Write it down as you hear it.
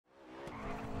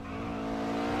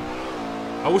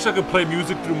I wish I could play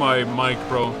music through my mic,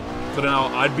 bro. So then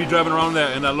I'd be driving around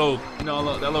that and that little, you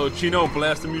know, that little chino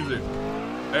blasting music.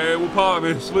 Hey, what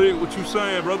poppin', Slick? What you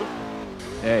saying, brother?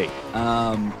 Hey,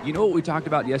 you know what we talked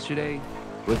about yesterday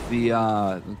with the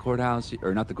courthouse,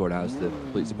 or not the courthouse, the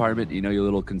police department? You know, your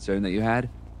little concern that you had?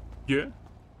 Yeah.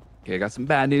 Okay, I got some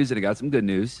bad news and I got some good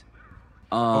news.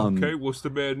 Okay, what's the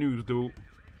bad news, dude?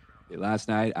 Last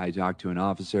night I talked to an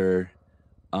officer.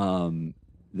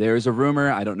 There's a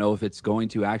rumor, I don't know if it's going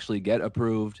to actually get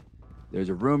approved. There's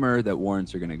a rumor that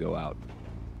warrants are going to go out.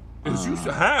 Is you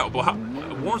how? But how,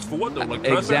 warrants for what though? Like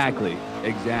exactly.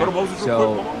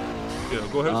 So, yeah,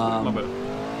 go ahead. My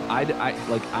bad.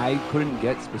 I couldn't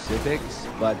get specifics,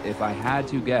 but if I had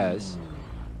to guess,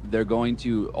 they're going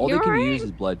to they can use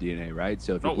is blood DNA, right?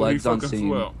 So if your blood's on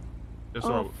scene, that's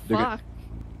all right.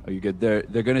 Are you good?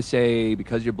 They're gonna say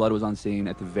because your blood was on scene,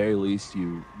 at the very least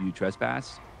you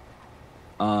trespassed.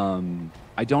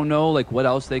 I don't know like what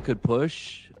else they could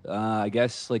push. I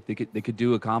guess like they could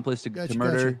do accomplice to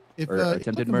murder or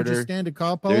attempted murder. Just stand a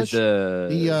call polish.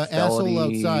 There's the asshole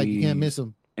outside. You can't miss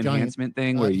him. Enhancement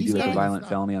thing where you do like a violent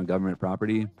felony on government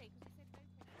property.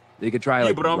 They could try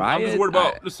like but I'm just worried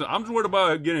about. Listen, I'm just worried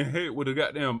about getting hit with a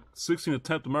goddamn 16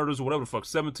 attempted murders or whatever the fuck,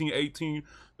 17, 18,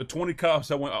 the 20 cops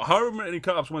that went, however many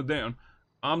cops went down.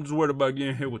 I'm just worried about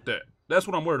getting hit with that. That's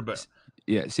what I'm worried about.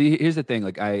 Yeah, see, here's the thing.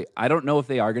 Like, I don't know if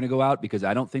they are going to go out because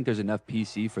I don't think there's enough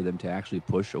PC for them to actually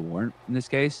push a warrant in this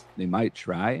case. They might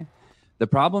try. The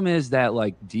problem is that,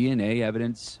 like, DNA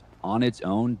evidence on its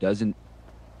own doesn't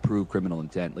prove criminal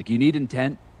intent. Like, you need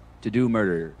intent to do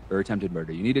murder or attempted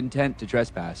murder. You need intent to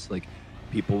trespass. Like,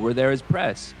 people were there as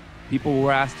press. People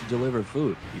were asked to deliver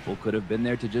food. People could have been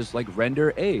there to just, like,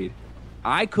 render aid.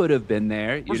 I could have been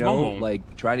there, you know,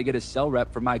 like trying to get a cell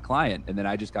rep for my client, and then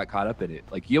I just got caught up in it.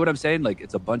 Like, you know what I'm saying? Like,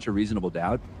 it's a bunch of reasonable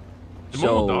doubt.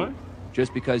 So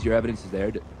just because your evidence is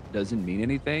there doesn't mean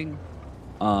anything.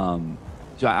 So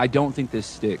I don't think this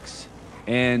sticks.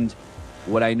 And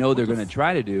what I know they're going to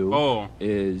try to do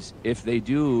is if you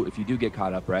do get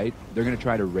caught up, right, they're going to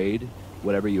try to raid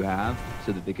whatever you have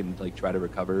so that they can like try to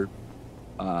recover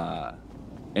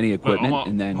any equipment.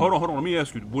 And then hold on, let me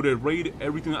ask you, would it raid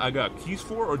everything I got keys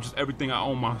for or just everything I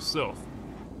own myself?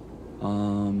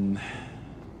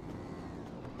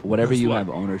 Whatever you have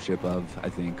ownership of, I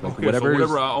think. Like, okay,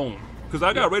 whatever I own, because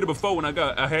I got raided before when I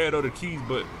had other keys,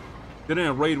 but they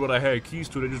didn't raid what I had keys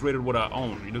to. They just raided what I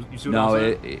own. You see what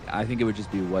I'm saying? I think it would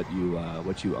just be what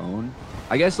you own.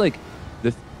 I guess like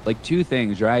two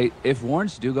things, right? If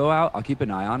warrants do go out, I'll keep an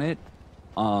eye on it.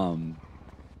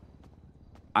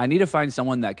 I need to find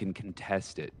someone that can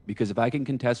contest it, because if I can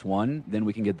contest one, then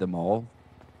we can get them all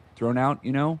thrown out,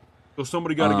 you know? So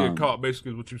somebody got to get caught,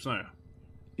 basically, is what you're saying.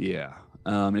 Yeah.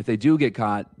 If they do get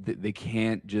caught, they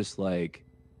can't just like,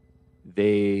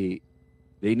 they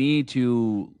need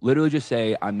to literally just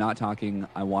say, I'm not talking,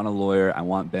 I want a lawyer, I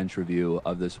want bench review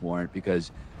of this warrant,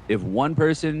 because if one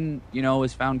person, you know,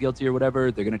 is found guilty or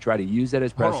whatever, they're going to try to use that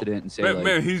as precedent and say,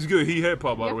 man, he's good. He had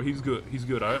pop, by the way. He's good,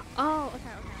 all right? Oh,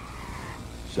 okay.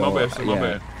 So, my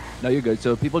bad. No, you're good.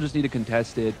 So people just need to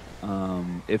contest it.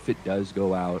 If it does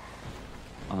go out,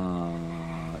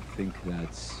 I think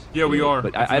that's... Yeah, we are.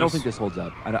 But I don't think this holds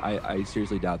up. I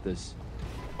seriously doubt this.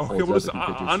 Okay, well, listen,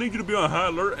 I need you to be on high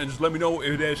alert and just let me know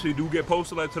if they actually do get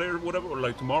posted like today or whatever, or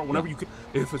like tomorrow, whenever you can.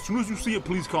 If as soon as you see it,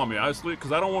 please call me, honestly,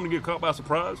 because I don't want to get caught by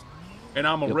surprise and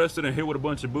I'm arrested and hit with a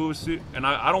bunch of bullshit, and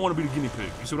I don't want to be the guinea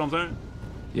pig. You see what I'm saying?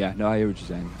 Yeah, no, I hear what you're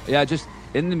saying. Yeah, just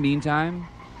in the meantime,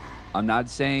 I'm not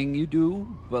saying you do,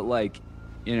 but like,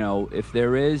 you know, if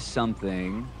there is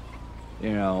something,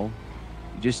 you know,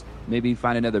 just maybe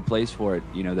find another place for it,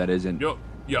 you know, that isn't.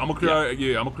 Yeah, I'm gonna clear.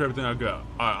 Yeah, I'm gonna clear everything I got.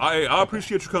 I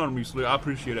appreciate you coming to me, Slick. I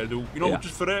appreciate that, dude. You know,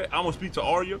 just for that, I'm gonna speak to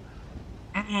Arya.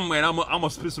 Man, I'm gonna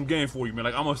spit some game for you, man.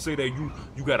 Like, I'm gonna say that you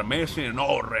got a mansion and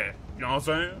all that. You know what I'm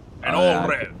saying? And all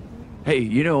that. Hey,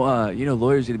 you know,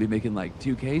 lawyers gonna be making like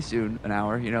 $2K soon an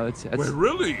hour. You know, that's wait,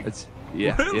 really? It's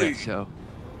really. Yeah, so.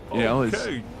 You know,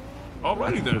 okay.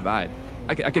 Alrighty then. Provide.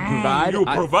 I can provide. You're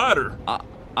a provider.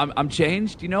 I'm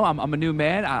changed. You know, I'm a new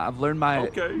man. I've learned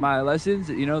my lessons.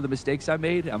 You know, the mistakes I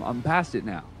made. I'm past it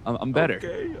now. I'm better.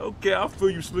 Okay. I feel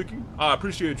you, Slicky. I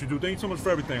appreciate you, dude. Thank you so much for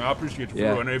everything. I appreciate you. For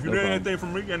real. And if you need anything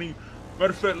from me,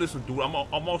 matter of fact, listen, dude. I'm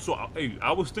also. Hey,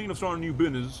 I was thinking of starting a new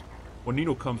business when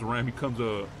Nino comes around. He becomes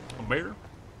a mayor.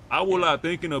 I was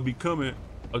thinking of becoming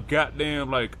a goddamn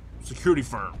like security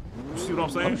firm. You see what I'm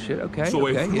saying? Oh shit, okay. So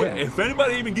okay, if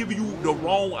anybody even giving you the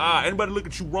wrong eye, anybody look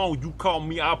at you wrong, you call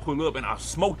me, I'll pull up and I'll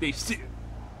smoke they shit.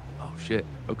 Oh shit,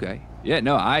 okay. Yeah,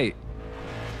 no,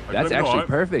 that's actually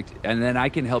perfect. And then I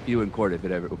can help you in court if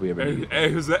we ever need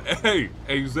it. Hey,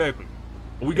 exactly.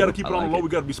 But we got to keep it I on like the low. it. We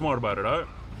got to be smart about it, all right?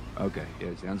 Okay, yeah,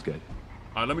 sounds good.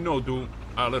 All right, let me know, dude.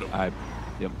 All right, later. All right,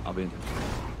 yep, I'll be in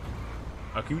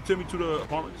touch. Can you take me to the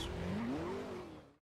apartments?